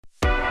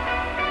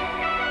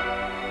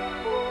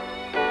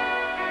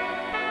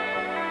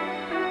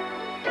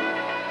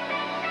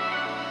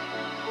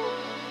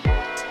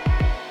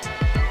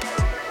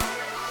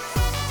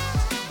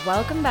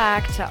Welcome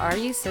back to Are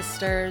You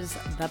Sisters,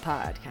 the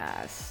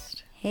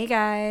podcast. Hey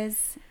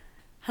guys.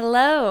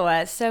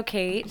 Hello. So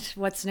Kate,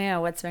 what's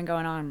new? What's been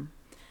going on?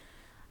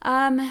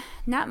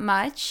 Not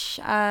much.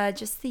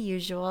 Just the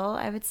usual,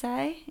 I would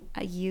say.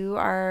 You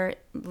are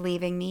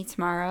leaving me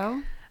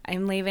tomorrow.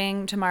 I'm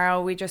leaving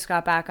tomorrow. We just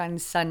got back on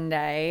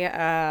Sunday.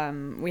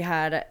 We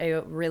had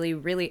a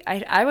really,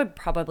 I would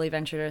probably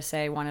venture to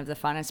say one of the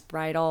funnest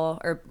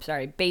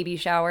baby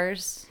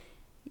showers.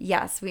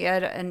 Yes, we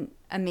had an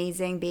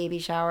amazing baby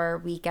shower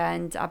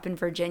weekend up in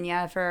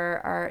Virginia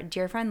for our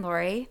dear friend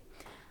Lori.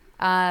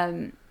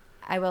 I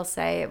will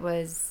say it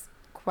was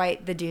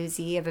quite the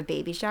doozy of a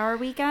baby shower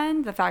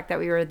weekend. The fact that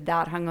we were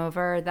that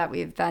hungover that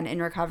we've been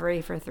in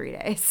recovery for 3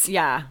 days.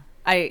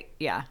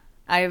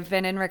 I've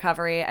been in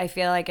recovery. I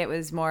feel like it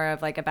was more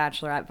of like a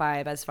bachelorette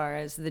vibe as far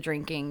as the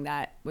drinking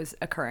that was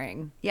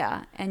occurring.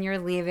 Yeah, and you're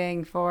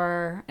leaving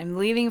for... I'm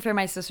leaving for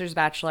my sister's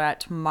bachelorette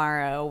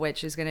tomorrow,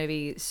 which is going to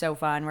be so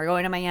fun. We're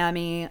going to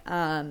Miami.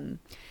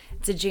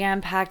 It's a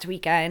jam-packed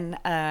weekend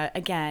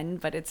again,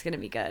 but it's going to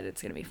be good.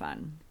 It's going to be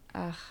fun.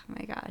 Oh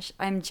my gosh.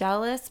 I'm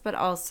jealous, but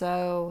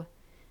also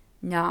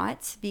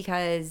not,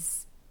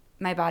 because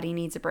my body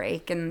needs a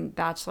break and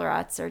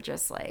bachelorettes are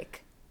just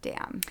like,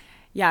 damn.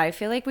 Yeah, I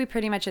feel like we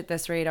pretty much at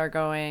this rate are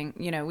going,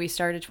 we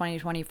started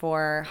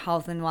 2024,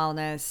 health and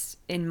wellness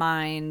in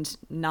mind,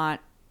 not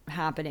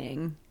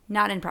happening.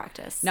 Not in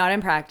practice. Not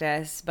in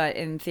practice, but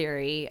in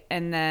theory.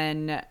 And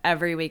then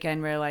every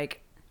weekend we're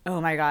like,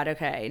 oh my God,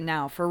 okay,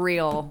 now for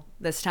real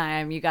this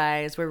time, you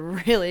guys, we're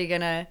really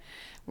gonna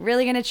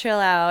chill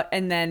out.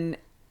 And then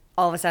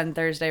all of a sudden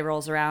Thursday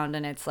rolls around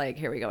and it's like,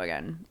 here we go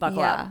again.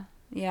 Buckle up.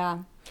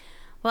 Yeah.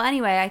 Well,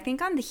 anyway, I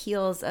think on the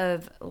heels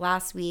of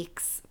last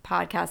week's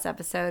podcast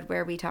episode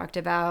where we talked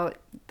about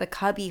the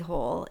cubby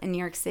hole in New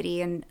York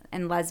City and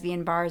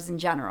lesbian bars in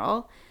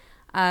general,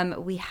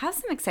 we have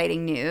some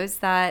exciting news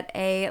that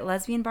a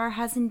lesbian bar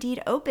has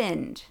indeed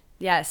opened.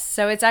 Yes.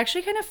 So it's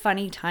actually kind of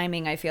funny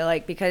timing, I feel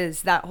like,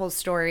 because that whole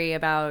story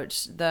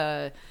about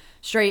the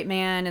straight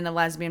man in the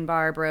lesbian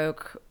bar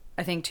broke,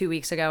 I think, 2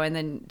 weeks ago. And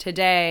then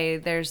today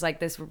there's like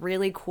this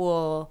really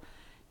cool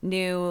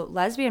new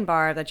lesbian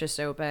bar that just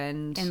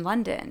opened in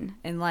London.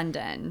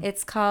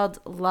 It's called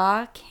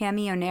La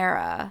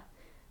Camionera,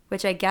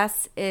 which I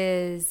guess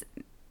is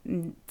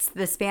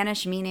the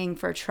Spanish meaning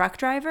for truck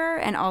driver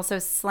and also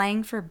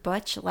slang for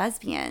butch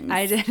lesbians.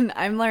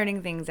 I'm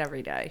learning things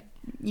every day.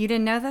 You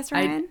didn't know this,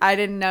 Ryan? I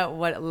didn't know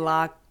what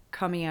La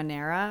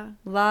Camionera.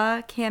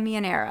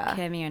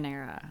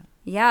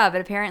 Yeah,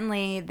 but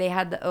apparently they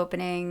had the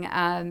opening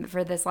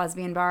for this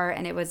lesbian bar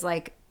and it was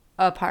like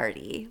a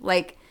party.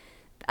 Like,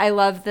 I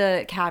love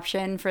the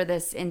caption for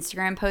this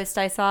Instagram post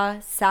I saw.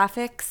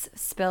 Sapphics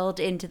spilled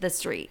into the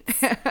streets.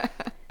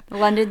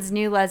 London's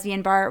new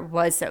lesbian bar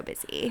was so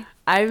busy.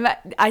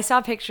 I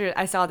saw pictures.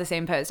 I saw the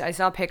same post. I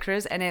saw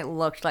pictures and it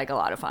looked like a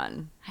lot of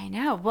fun. I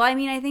know. Well, I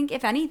mean, I think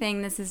if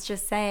anything, this is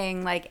just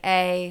saying like,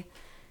 A,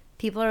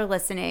 people are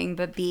listening,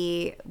 but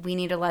B, we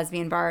need a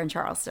lesbian bar in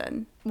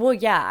Charleston. Well,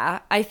 yeah.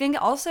 I think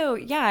also,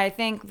 I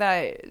think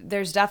that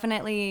there's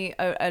definitely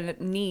a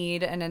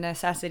need and a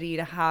necessity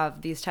to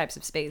have these types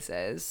of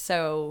spaces.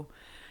 So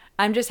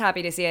I'm just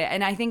happy to see it.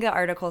 And I think the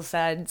article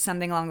said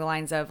something along the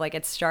lines of like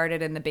it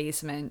started in the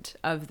basement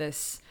of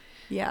this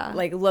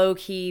like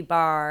low-key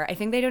bar. I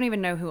think they don't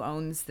even know who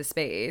owns the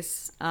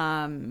space.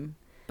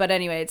 But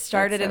anyway, it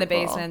started in the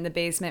basement. Cool. The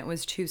basement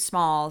was too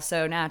small,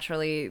 so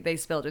naturally they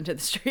spilled into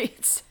the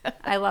streets.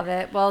 I love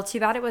it. Well,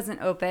 too bad it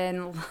wasn't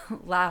open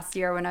last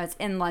year when I was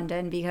in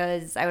London,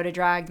 because I would have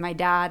dragged my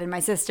dad and my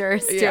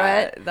sisters to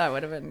it. That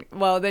would have been...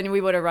 Well, then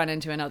we would have run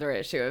into another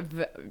issue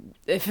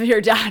if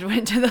your dad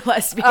went to the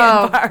lesbian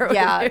bar.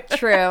 Yeah,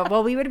 true.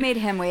 Well, we would have made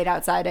him wait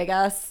outside, I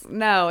guess.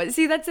 No,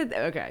 see, that's it.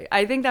 Okay.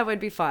 I think that would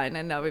be fun,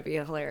 and that would be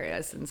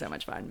hilarious and so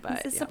much fun.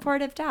 But he's a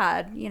supportive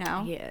dad,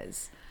 He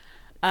is.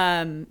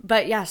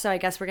 But yeah, so I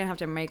guess we're gonna have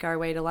to make our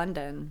way to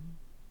London.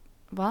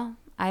 Well,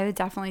 I would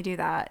definitely do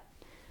that.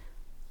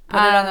 Put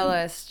it on the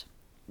list.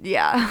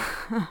 Yeah.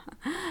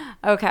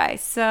 Okay,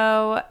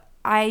 so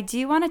I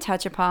do want to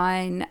touch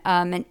upon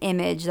an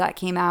image that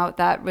came out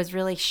that was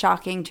really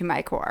shocking to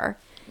my core.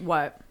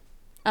 What?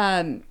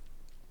 For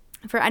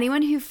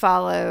anyone who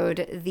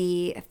followed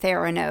the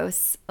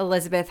Theranos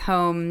Elizabeth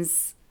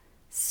Holmes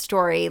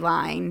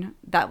storyline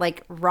that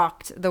like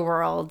rocked the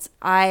world,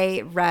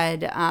 I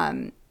read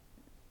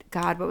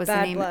God, what was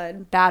the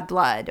name? Bad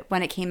Blood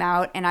when it came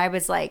out, and I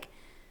was like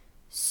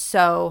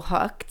so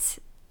hooked.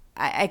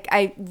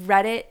 I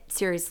read it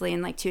seriously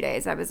in like 2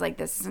 days. I was like,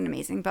 this is an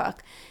amazing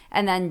book.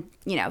 And then,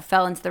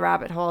 fell into the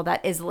rabbit hole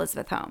that is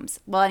Elizabeth Holmes.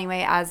 Well,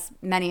 anyway, as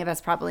many of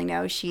us probably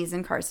know, she's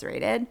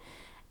incarcerated,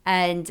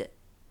 and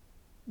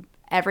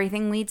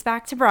everything leads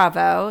back to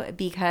Bravo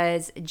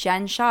because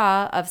Jen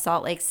Shah of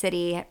Salt Lake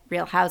City,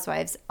 Real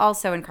Housewives,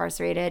 also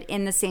incarcerated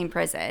in the same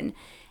prison.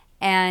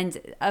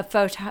 And a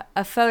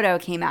photo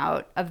came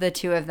out of the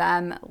two of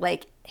them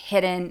like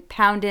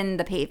pounding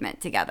the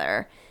pavement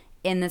together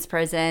in this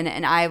prison.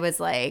 And I was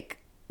like,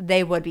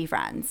 they would be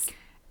friends.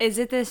 Is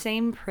it the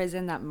same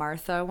prison that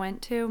Martha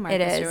went to? Martha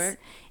It is. Stewart?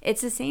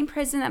 It's the same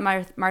prison that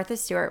Martha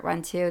Stewart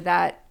went to,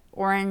 that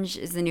Orange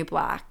is the New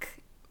Black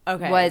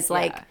was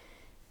like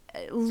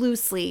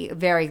loosely,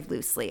 very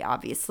loosely,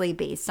 obviously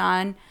based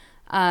on,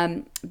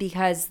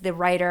 because the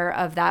writer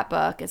of that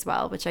book as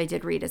well, which I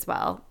did read as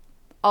well,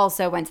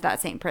 also went to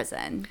that same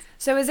prison.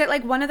 So is it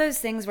like one of those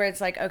things where it's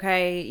like,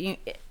 okay,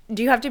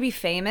 do you have to be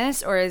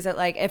famous, or is it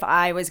like, if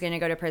I was going to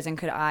go to prison,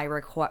 could I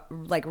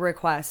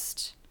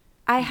request?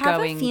 I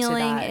have a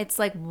feeling it's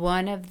like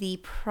one of the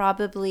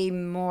probably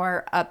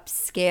more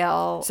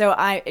upscale. So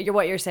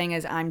what you're saying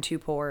is I'm too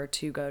poor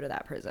to go to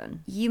that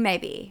prison. You may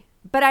be,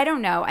 but I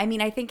don't know. I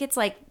mean, I think it's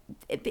like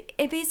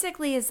it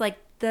basically is like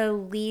the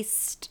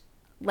least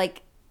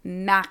like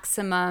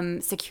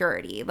maximum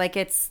security. Like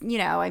it's,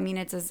 I mean,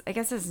 it's I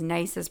guess as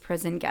nice as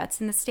prison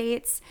gets in the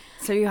States.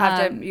 So you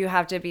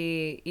have to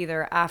be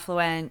either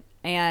affluent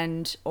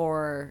and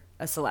or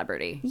a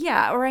celebrity.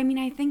 Yeah, or I mean,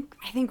 I think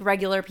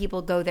regular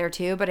people go there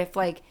too, but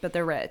but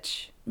they're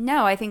rich.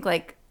 No, I think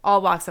like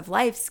all walks of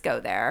life go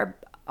there.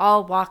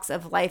 All walks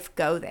of life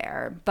go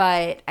there,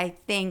 but I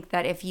think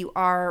that if you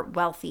are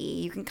wealthy,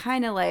 you can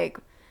kind of like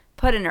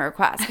put in a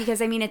request, because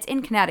I mean, it's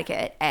in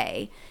Connecticut,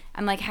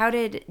 I'm like, how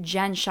did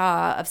Jen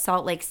Shah of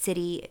Salt Lake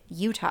City,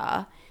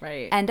 Utah,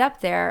 end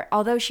up there,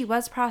 although she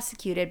was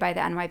prosecuted by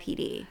the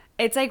NYPD?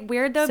 It's like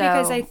weird though,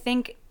 because I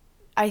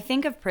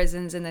think of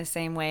prisons in the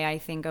same way I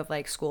think of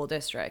like school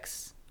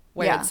districts,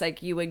 where it's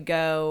like you would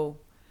go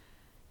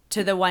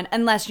to the one,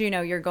 unless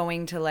you're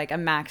going to like a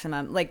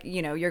maximum, like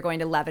you're going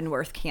to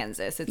Leavenworth,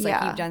 Kansas. It's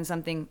like you've done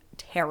something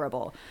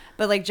terrible.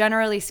 But like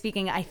generally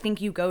speaking, I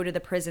think you go to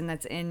the prison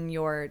that's in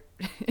your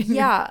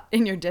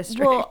in your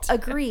district. Well,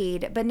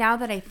 agreed. But now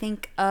that I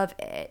think of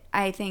it,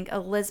 I think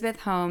Elizabeth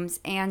Holmes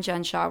and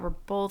Jen Shah were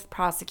both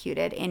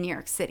prosecuted in New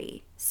York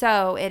City.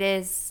 So it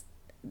is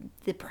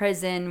the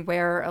prison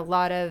where a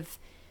lot of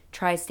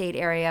tri-state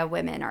area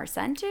women are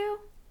sent to.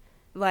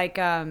 Like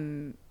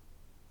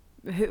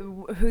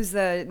who's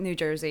the New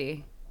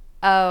Jersey?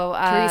 Oh,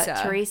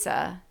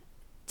 Teresa.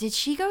 Did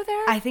she go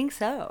there? I think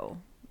so.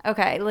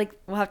 Okay, like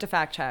we'll have to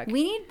fact check.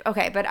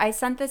 But I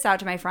sent this out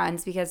to my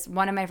friends because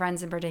one of my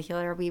friends in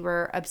particular, we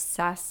were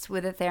obsessed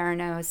with the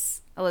Theranos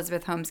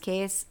Elizabeth Holmes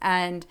case,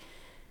 and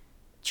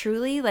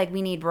truly, like,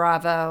 we need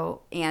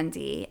Bravo,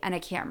 Andy, and a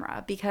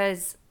camera,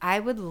 because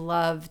I would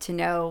love to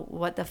know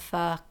what the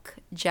fuck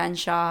Jen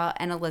Shah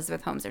and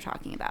Elizabeth Holmes are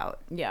talking about.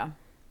 Yeah.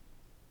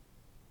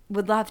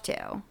 Would love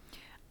to.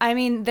 I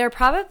mean, they're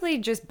probably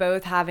just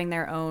both having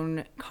their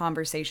own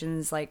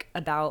conversations, like,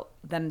 about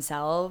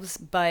themselves,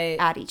 but...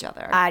 At each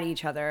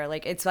other.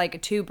 Like, it's like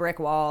two brick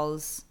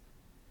walls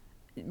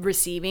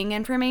receiving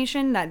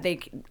information that they...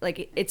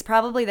 Like, it's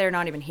probably they're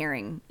not even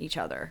hearing each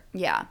other.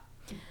 Yeah.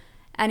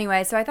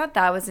 Anyway, so I thought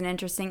that was an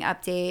interesting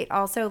update.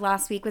 Also,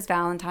 last week was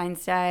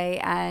Valentine's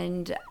Day,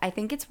 and I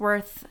think it's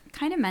worth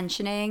kind of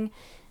mentioning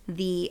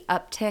the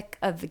uptick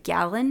of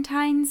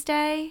Galentine's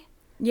Day.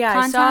 Yeah,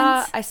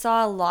 content. I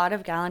saw a lot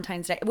of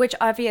Galentine's Day, which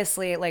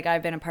obviously, like,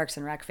 I've been a Parks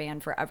and Rec fan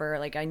forever.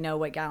 Like, I know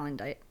what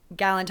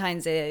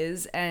Galentine's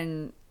is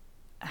and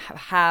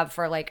have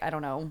for, like, I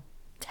don't know,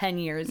 10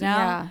 years now.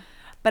 Yeah.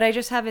 But I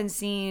just haven't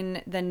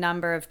seen the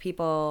number of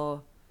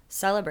people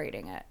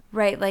celebrating it.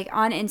 Right. Like,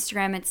 on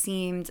Instagram, it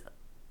seemed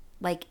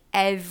like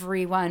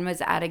everyone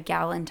was at a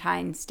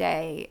Galentine's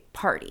Day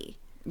party.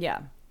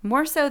 Yeah.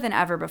 More so than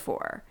ever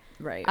before.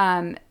 Right.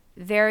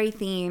 Very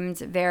themed,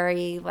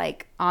 very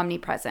like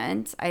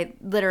omnipresent.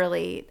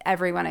 Literally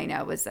everyone I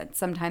know was at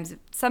sometimes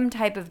some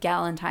type of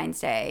Galentine's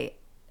Day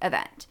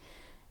event.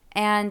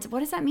 And what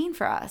does that mean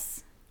for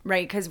us?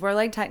 Right, because we're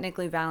like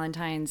technically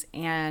Valentines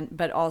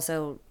but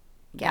also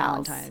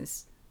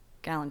Gals.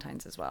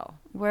 Galentines as well.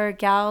 We're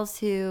gals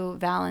who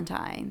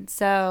Valentine.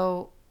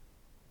 So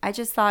I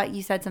just thought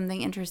you said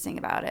something interesting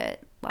about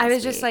it last I was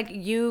week. just like,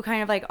 you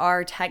kind of like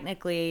are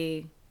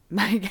technically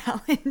my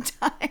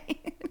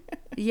Galentine.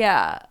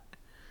 Yeah.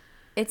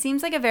 It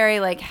seems like a very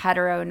like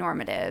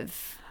heteronormative.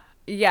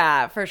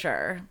 Yeah, for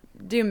sure.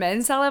 Do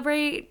men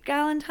celebrate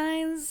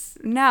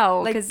Galentines?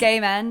 No. Like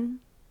gay men?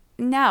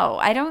 No,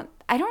 I don't.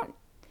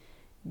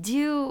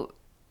 Do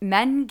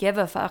men give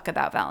a fuck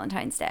about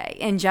Valentine's Day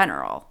in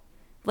general?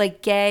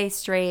 Like gay,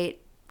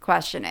 straight,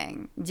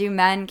 questioning. Do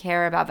men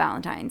care about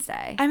Valentine's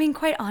Day? I mean,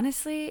 quite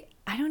honestly,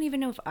 I don't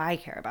even know if I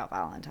care about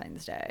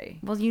Valentine's Day.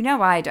 Well, you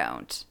know I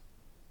don't.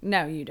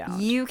 No, you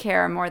don't. You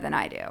care more than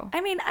I do.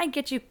 I mean, I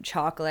get you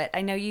chocolate.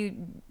 I know you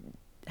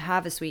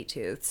have a sweet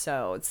tooth,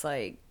 so it's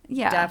like,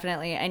 yeah,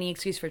 definitely any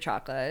excuse for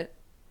chocolate.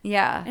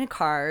 Yeah. And a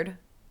card.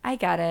 I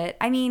get it.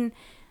 I mean,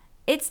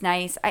 it's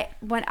nice.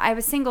 When I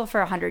was single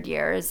for 100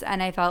 years,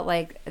 and I felt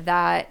like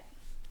that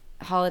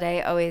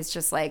holiday always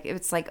just like,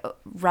 it's like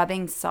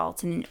rubbing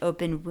salt in an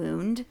open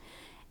wound.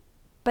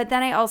 But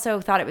then I also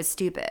thought it was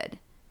stupid.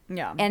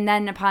 Yeah. And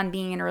then upon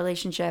being in a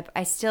relationship,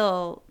 I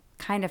still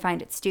kind of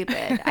find it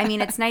stupid. I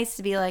mean, it's nice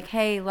to be like,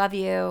 hey, love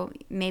you,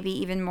 maybe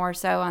even more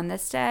so on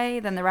this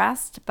day than the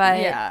rest, but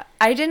yeah,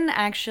 I didn't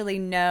actually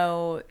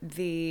know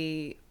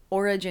the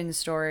origin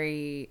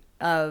story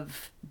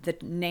of the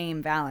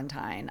name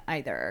Valentine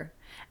either.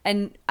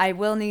 And I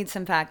will need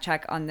some fact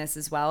check on this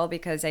as well,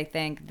 because I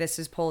think this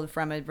is pulled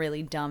from a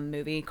really dumb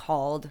movie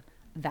called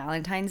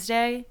Valentine's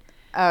Day.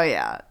 Oh,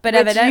 yeah. But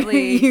Which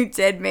evidently you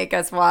did make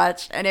us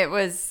watch, and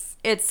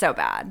it's so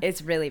bad.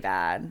 It's really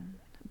bad.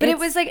 But it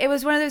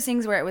was one of those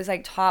things where it was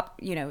like top,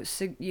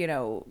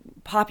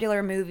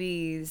 popular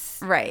movies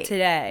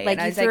today. Like,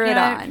 and you threw it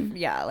on.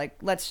 Yeah, like,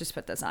 let's just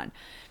put this on.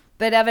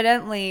 But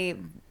evidently,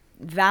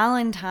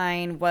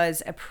 Valentine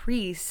was a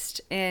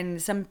priest in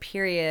some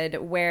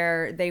period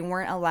where they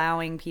weren't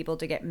allowing people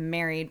to get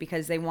married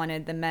because they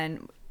wanted the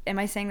men. Am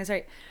I saying this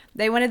right?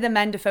 They wanted the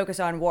men to focus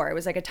on war. It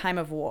was like a time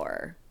of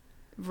war.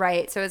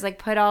 Right. So it was like,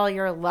 put all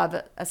your love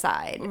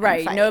aside.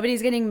 Right.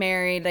 Nobody's getting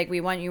married. Like, we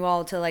want you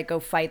all to like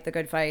go fight the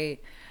good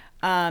fight.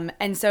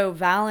 And so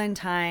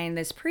Valentine,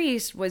 this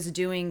priest, was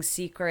doing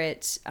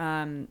secret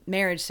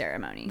marriage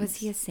ceremonies. Was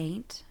he a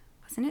saint?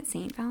 Wasn't it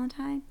Saint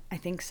Valentine? I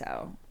think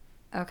so.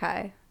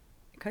 Okay.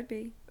 It could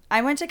be.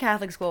 I went to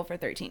Catholic school for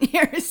 13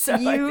 years, so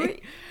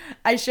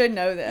I should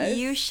know this.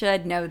 You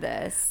should know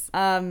this.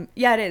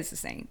 Yeah, it is a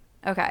saint.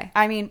 Okay.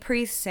 I mean,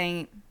 priest,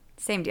 saint.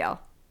 Same deal.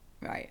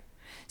 Right.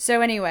 So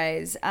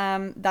anyways,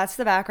 that's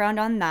the background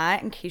on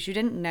that. In case you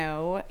didn't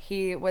know,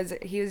 he was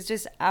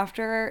just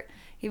after...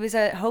 He was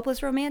a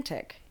hopeless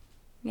romantic.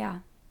 Yeah.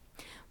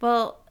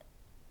 Well,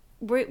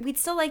 we'd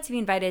still like to be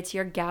invited to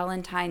your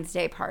Galentine's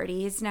Day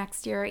parties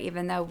next year,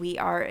 even though we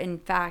are, in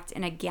fact,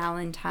 in a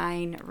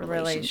Galentine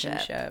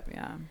relationship.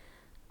 Yeah.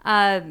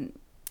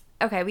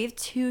 Okay, we have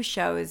 2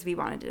 shows we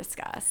wanted to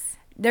discuss.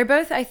 They're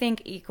both, I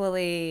think,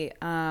 equally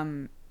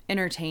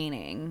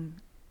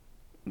entertaining.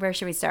 Where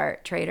should we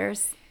start?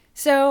 Traitors?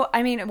 So,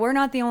 I mean, we're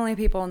not the only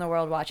people in the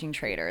world watching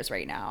Traitors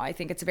right now. I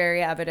think it's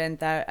very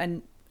evident that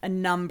a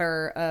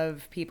number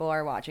of people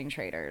are watching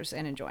Traitors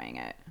and enjoying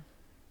it.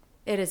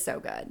 It is so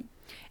good.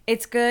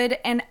 It's good.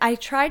 And I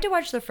tried to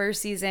watch the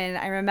first season.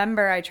 I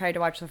remember I tried to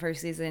watch the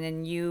first season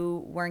and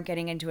you weren't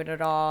getting into it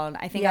at all. And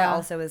I think I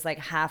also was like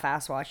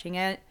half-ass watching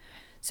it.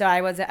 So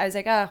I was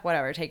like, oh,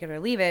 whatever, take it or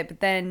leave it. But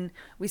then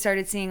we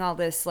started seeing all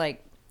this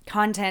like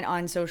content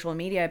on social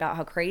media about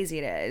how crazy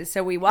it is.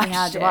 So we watched it. We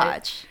had to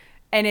watch.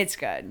 And it's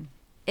good.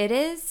 It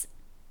is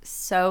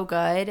so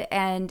good.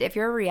 And if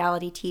you're a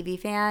reality TV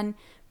fan,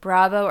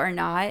 Bravo or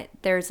not,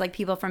 there's like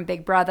people from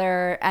Big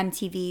Brother,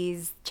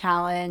 MTV's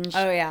Challenge.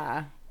 Oh,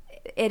 yeah.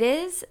 It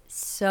is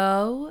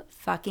so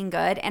fucking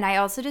good. And I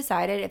also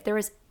decided if there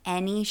was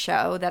any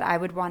show that I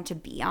would want to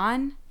be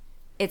on,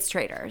 it's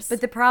Traitors. But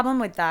the problem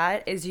with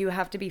that is you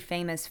have to be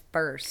famous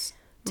first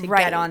to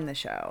get on the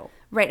show.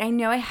 Right. I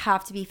know I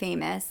have to be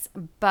famous,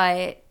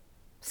 but...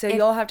 So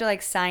you'll have to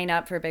like sign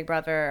up for Big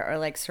Brother or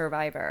like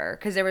Survivor,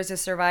 because there was a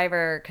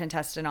Survivor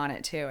contestant on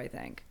it too, I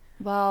think.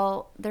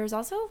 Well, there's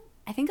also,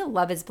 I think, a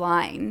Love is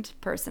Blind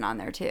person on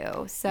there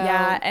too. So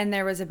yeah, and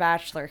there was a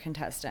Bachelor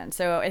contestant.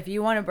 So if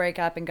you want to break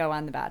up and go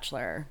on The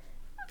Bachelor,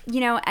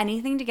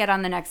 anything to get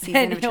on the next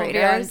season of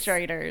Traitors.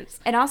 Traitors.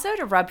 And also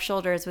to rub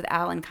shoulders with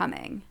Alan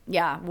Cumming.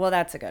 Yeah, well,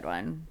 that's a good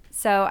one.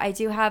 So I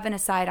do have an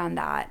aside on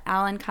that.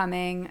 Alan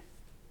Cumming,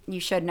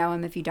 you should know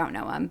him if you don't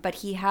know him, but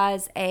he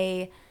has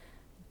a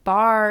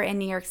bar in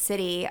New York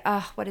City.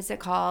 What is it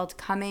called?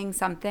 Cumming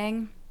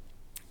something.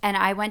 And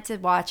I went to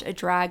watch a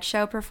drag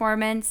show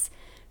performance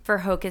for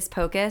Hocus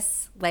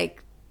Pocus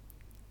like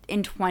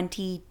in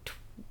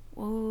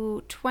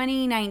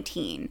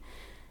 2019.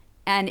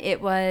 And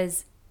it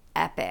was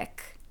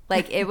epic.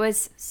 Like, it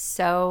was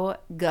so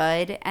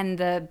good. And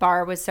the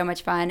bar was so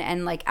much fun.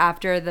 And like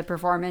after the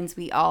performance,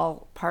 we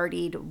all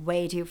partied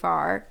way too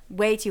hard.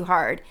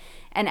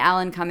 And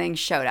Alan Cumming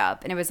showed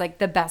up. And it was like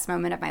the best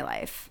moment of my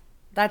life.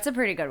 That's a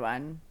pretty good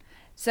one.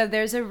 So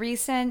there's a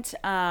recent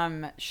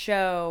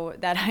show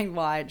that I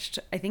watched.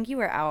 I think you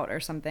were out or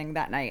something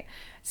that night.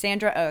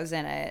 Sandra Oh's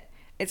in it.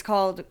 It's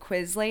called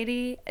Quiz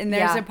Lady. And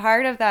there's a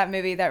part of that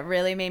movie that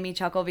really made me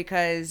chuckle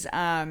because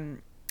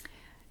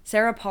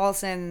Sarah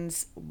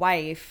Paulson's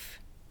wife,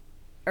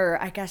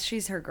 or I guess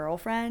she's her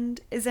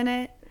girlfriend, is in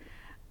it.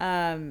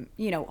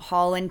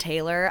 Holland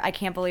Taylor. I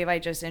can't believe I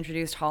just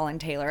introduced Holland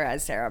Taylor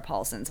as Sarah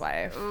Paulson's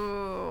wife.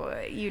 Ooh,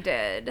 you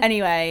did.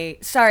 Anyway,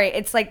 sorry.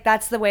 It's like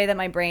that's the way that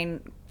my brain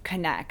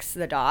connects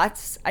the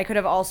dots. I could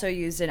have also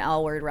used an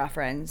L word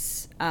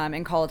reference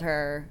and called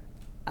her,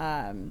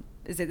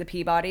 is it the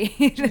Peabody?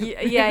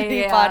 Yeah.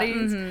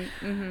 Peabodies.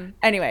 Mm-hmm.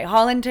 Anyway,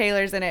 Holland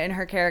Taylor's in it, and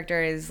her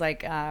character is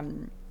like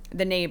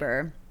the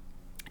neighbor.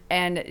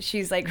 And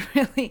she's like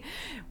really,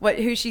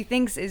 who she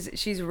thinks is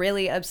she's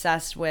really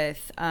obsessed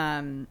with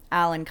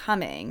Alan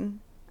Cumming,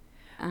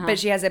 but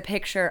she has a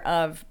picture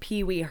of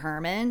Pee Wee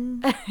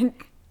Herman,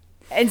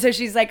 and so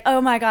she's like, "Oh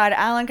my God,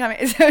 Alan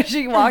Cumming!" So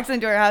she walks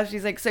into her house.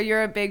 She's like, "So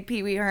you're a big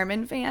Pee Wee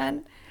Herman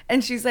fan?"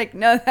 And she's like,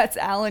 "No, that's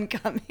Alan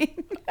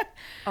Cumming."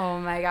 Oh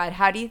my God,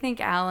 how do you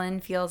think Alan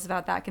feels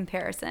about that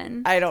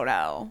comparison? I don't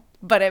know,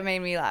 but it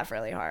made me laugh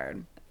really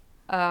hard.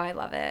 Oh, I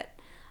love it.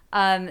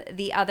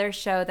 The other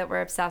show that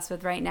we're obsessed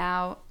with right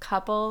now,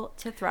 Couple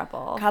to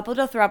Throuple. Couple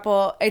to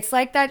Throuple. It's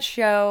like that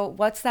show.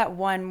 What's that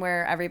one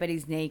where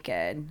everybody's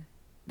naked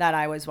that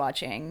I was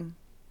watching?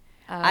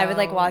 I would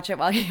like watch it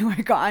while you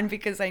were gone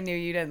because I knew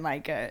you didn't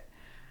like it.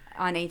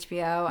 on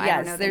HBO. I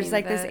don't know Yes, the there's name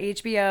like of this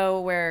it.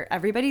 HBO where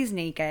everybody's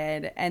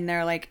naked and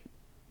they're like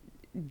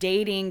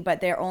dating, but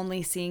they're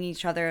only seeing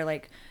each other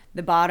like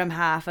the bottom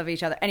half of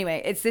each other.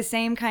 Anyway, it's the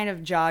same kind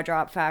of jaw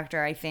drop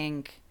factor, I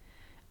think,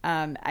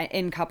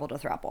 in Couple to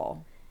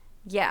Throuple.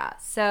 Yeah.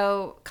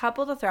 So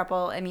Couple to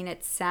Throuple, I mean,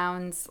 it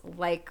sounds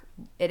like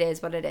it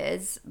is what it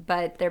is,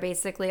 but they're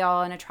basically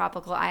all on a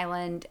tropical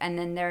island, and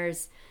then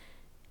there's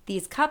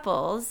these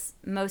couples.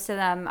 Most of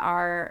them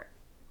are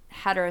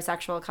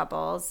heterosexual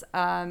couples,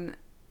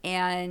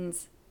 and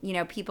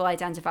people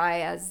identify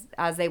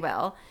as they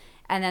will.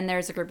 And then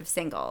there's a group of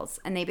singles,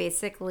 and they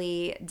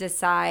basically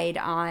decide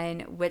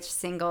on which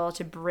single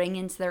to bring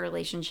into their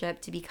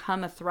relationship to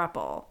become a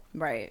throuple.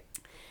 Right.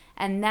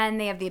 And then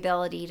they have the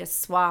ability to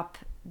swap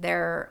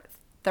their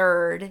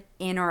third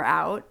in or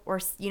out,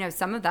 or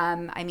some of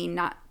them, I mean,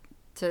 not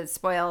to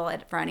spoil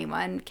it for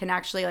anyone, can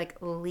actually like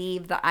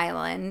leave the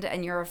island,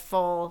 and you're a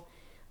full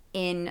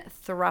in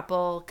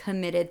throuple,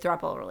 committed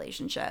throuple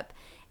relationship.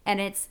 And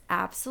it's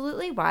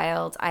absolutely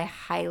wild. I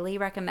highly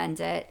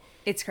recommend it.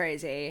 It's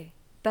crazy.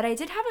 But I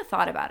did have a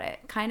thought about it,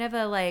 kind of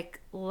a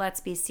like, let's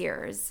be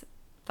Sears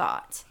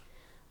thought.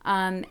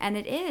 And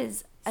it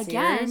is,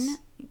 again, Sears?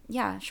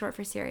 yeah, short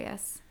for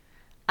serious.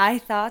 I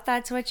thought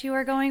that's what you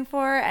were going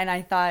for, and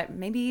I thought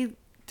maybe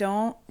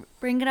don't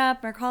bring it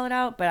up or call it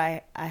out, but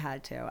I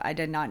had to. I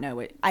did not know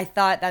it. I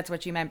thought that's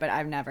what you meant, but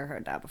I've never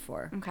heard that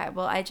before. Okay,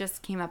 well, I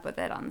just came up with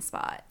it on the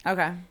spot.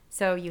 Okay.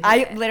 So you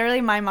hit it. Literally,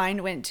 my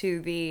mind went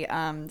to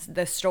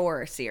the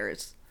store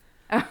Sears.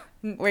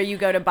 Where you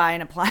go to buy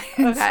an appliance.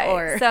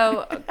 Okay,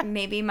 so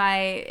maybe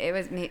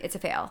it's a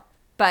fail.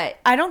 But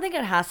I don't think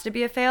it has to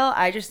be a fail.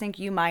 I just think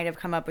you might have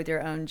come up with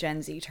your own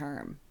Gen Z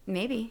term.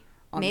 maybe.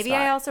 On the Maybe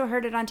spot. I also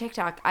heard it on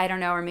TikTok. I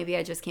don't know, or maybe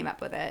I just came up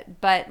with it.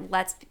 But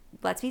let's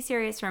be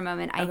serious for a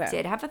moment. I Okay.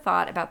 did have a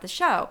thought about the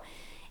show.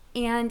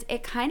 And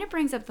it kind of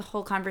brings up the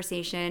whole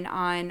conversation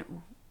on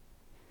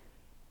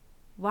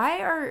why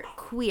are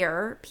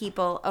queer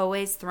people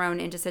always thrown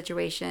into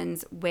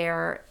situations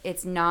where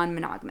it's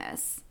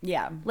non-monogamous?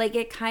 Yeah. Like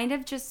it kind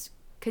of just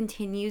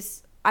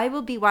continues. I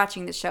will be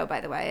watching the show, by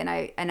the way, and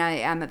I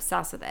am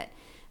obsessed with it.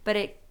 But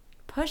it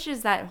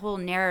pushes that whole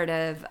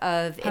narrative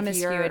of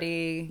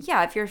Promiscuity.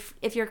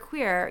 if you're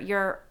queer,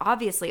 you're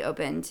obviously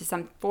open to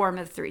some form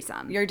of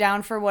threesome. You're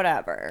down for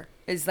whatever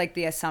is like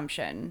the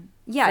assumption.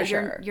 Yeah, for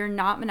sure. you're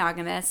not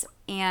monogamous,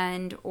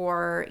 and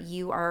or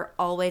you are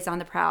always on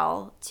the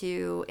prowl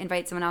to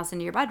invite someone else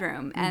into your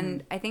bedroom.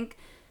 And I think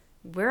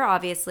we're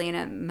obviously in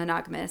a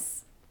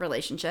monogamous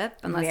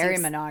relationship, Very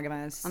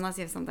monogamous. unless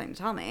you have something to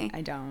tell me.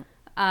 I don't.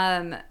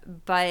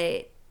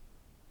 But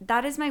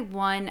that is my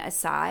one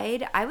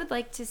aside. I would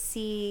like to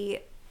see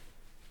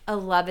a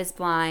Love is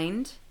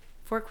Blind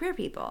for queer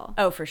people.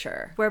 Oh, for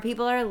sure. Where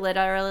people are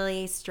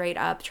literally straight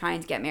up trying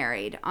to get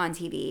married on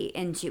TV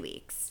in 2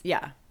 weeks.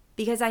 Yeah.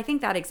 Because I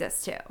think that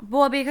exists too.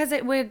 Well, because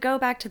it would go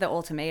back to the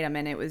ultimatum,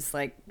 and it was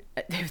like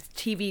it was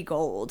TV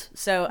gold.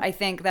 So I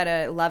think that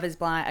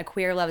a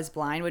queer Love is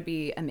Blind would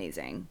be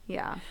amazing.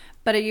 Yeah.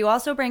 But you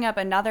also bring up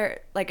another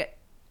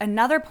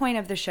point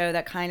of the show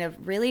that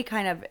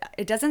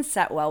it doesn't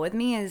set well with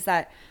me is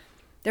that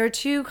there are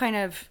two kind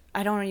of,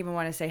 I don't even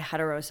want to say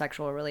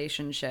heterosexual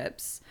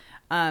relationships,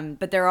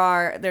 but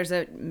there's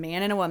a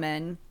man and a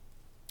woman,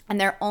 and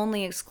they're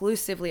only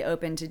exclusively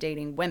open to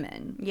dating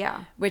women.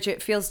 Yeah. Which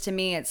it feels to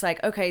me, it's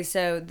like, okay,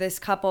 so this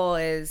couple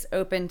is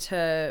open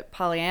to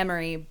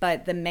polyamory,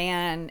 but the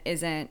man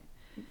isn't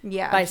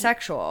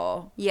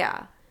bisexual.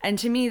 Yeah. And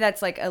to me,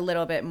 that's like a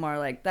little bit more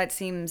like, that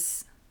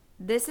seems...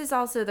 This is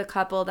also the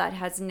couple that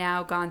has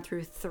now gone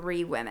through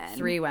 3 women.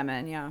 3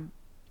 women, yeah.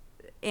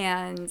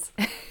 And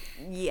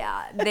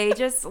yeah, they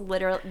just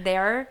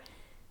they're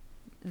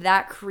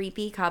that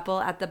creepy couple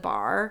at the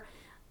bar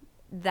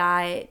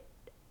that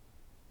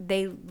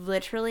they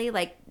literally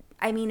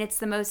it's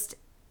the most,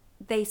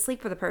 they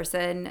sleep with a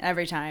person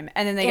Every time.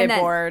 And then they get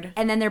bored.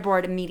 And then they're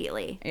bored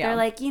immediately. Yeah. They're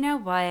like, you know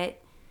what?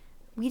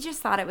 We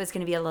just thought it was going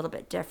to be a little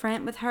bit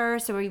different with her,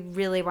 so we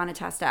really want to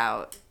test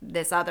out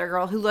this other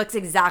girl who looks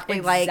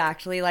exactly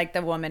like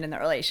the woman in the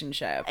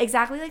relationship.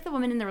 Exactly like the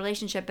woman in the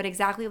relationship, but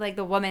exactly like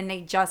the woman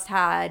they just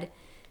had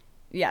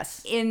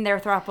Yes. in their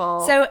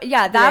throuple. So,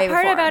 yeah, that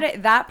part before. about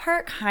it, that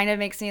part kind of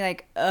makes me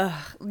like, ugh,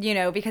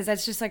 because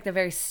that's just like the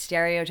very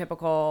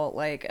stereotypical,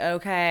 like,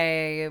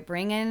 okay,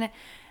 bring in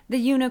the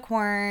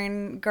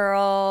unicorn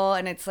girl,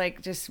 and it's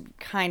like just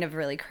kind of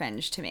really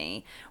cringe to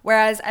me.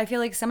 Whereas I feel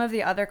like some of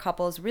the other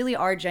couples really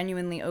are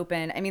genuinely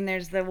open. I mean,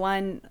 there's the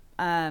one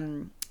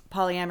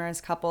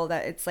polyamorous couple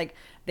that it's like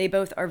they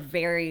both are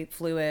very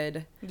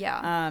fluid.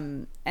 Yeah.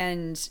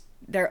 And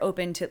they're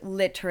open to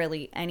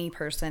literally any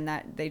person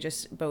that they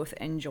just both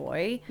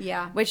enjoy.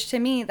 Yeah. Which to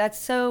me,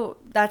 that's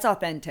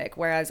authentic.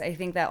 Whereas I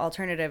think that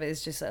alternative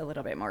is just a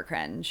little bit more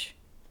cringe.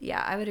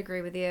 Yeah, I would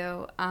agree with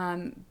you.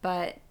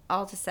 But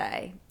all to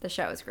say, the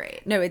show is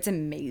great. No, it's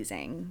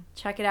amazing.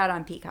 Check it out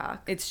on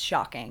Peacock. It's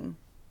shocking.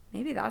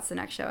 Maybe that's the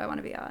next show I want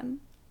to be on.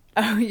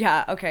 Oh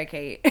yeah, okay,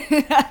 Kate.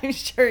 I'm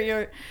sure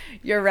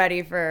you're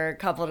ready for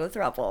couple to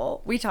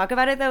throuple. We talk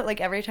about it though, like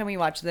every time we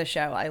watch the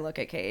show, I look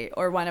at Kate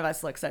or one of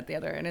us looks at the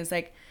other and is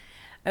like,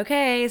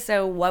 okay,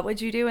 so what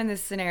would you do in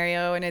this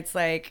scenario? And it's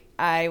like,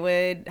 I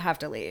would have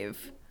to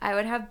leave. I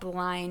would have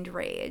blind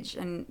rage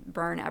and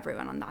burn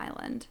everyone on the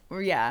island.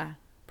 Yeah,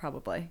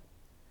 probably.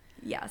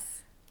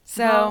 Yes.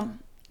 So, well,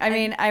 I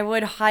mean, I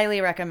would highly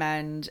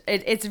recommend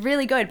it. It's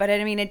really good, but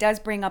I mean, it does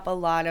bring up a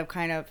lot of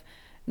kind of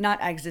not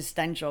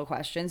existential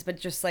questions, but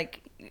just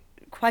like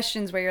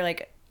questions where you're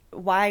like,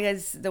 why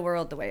is the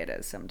world the way it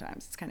is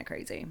sometimes? It's kind of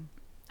crazy.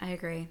 I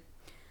agree.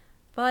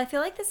 Well, I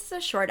feel like this is a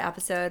short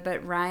episode,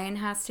 but Ryan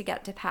has to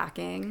get to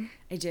packing.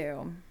 I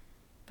do.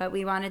 But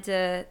we wanted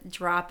to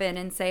drop in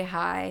and say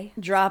hi.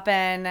 Drop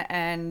in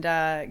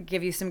and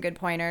give you some good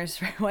pointers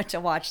for what to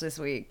watch this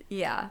week.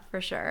 Yeah, for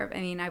sure.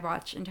 I mean, I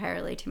watch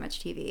entirely too much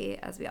TV,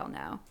 as we all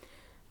know.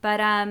 But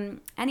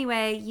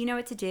anyway, you know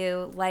what to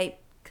do. Like,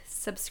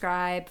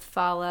 subscribe,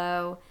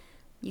 follow.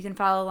 You can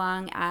follow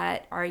along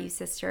at Are You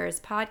Sisters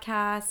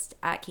Podcast,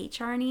 at Kate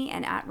Charney,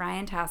 and at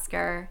Ryan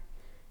Tasker.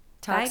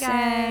 Talk Bye,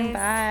 guys. soon.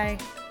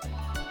 Bye.